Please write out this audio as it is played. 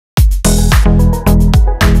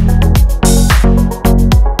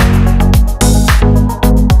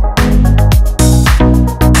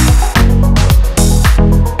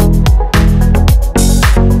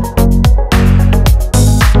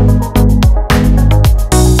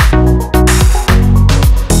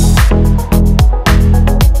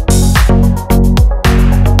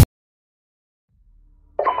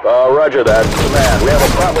Roger that. Command, we have a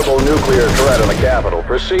probable nuclear threat in the capital.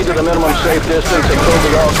 Proceed to the minimum safe distance until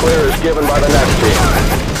the all clear is given by the next team.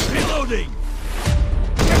 Reloading!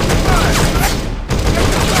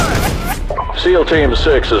 SEAL Team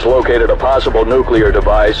 6 has located a possible nuclear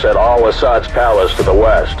device at Al-Assad's palace to the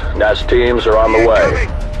west. Nest teams are on the way.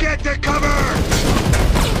 Get to cover!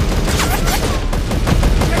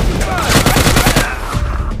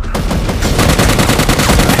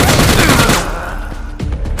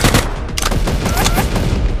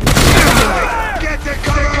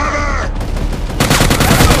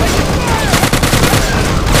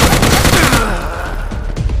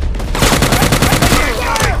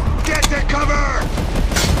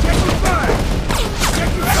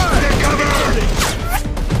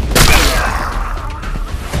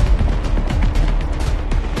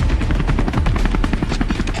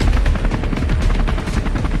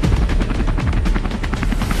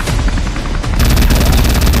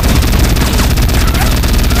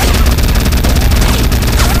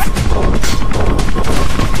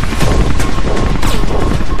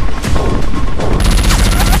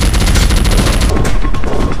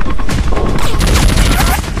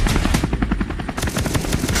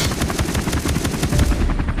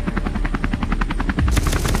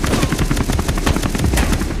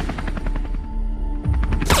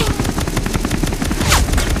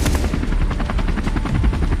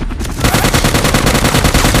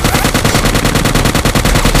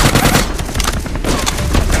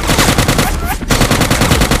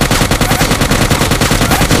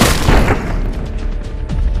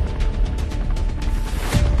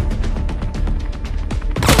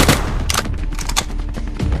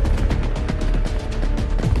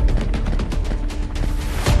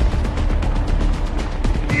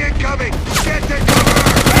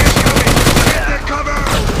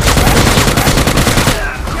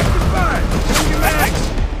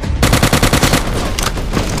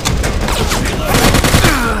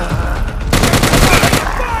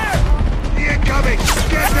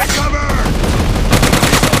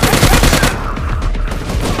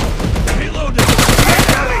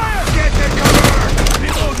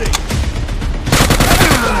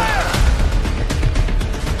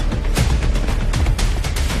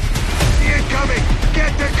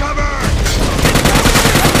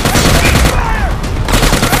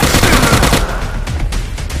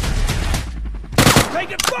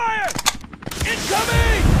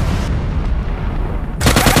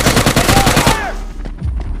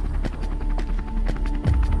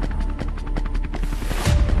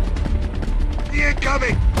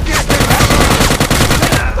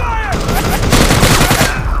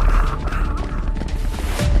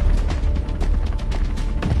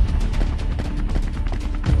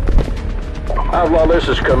 Outlaw, this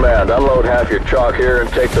is Command. Unload half your chalk here and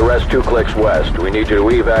take the rest 2 clicks west. We need you to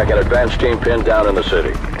evac an advance team pinned down in the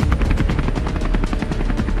city.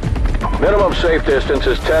 Minimum safe distance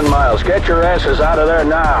is 10 miles. Get your asses out of there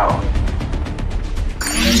now!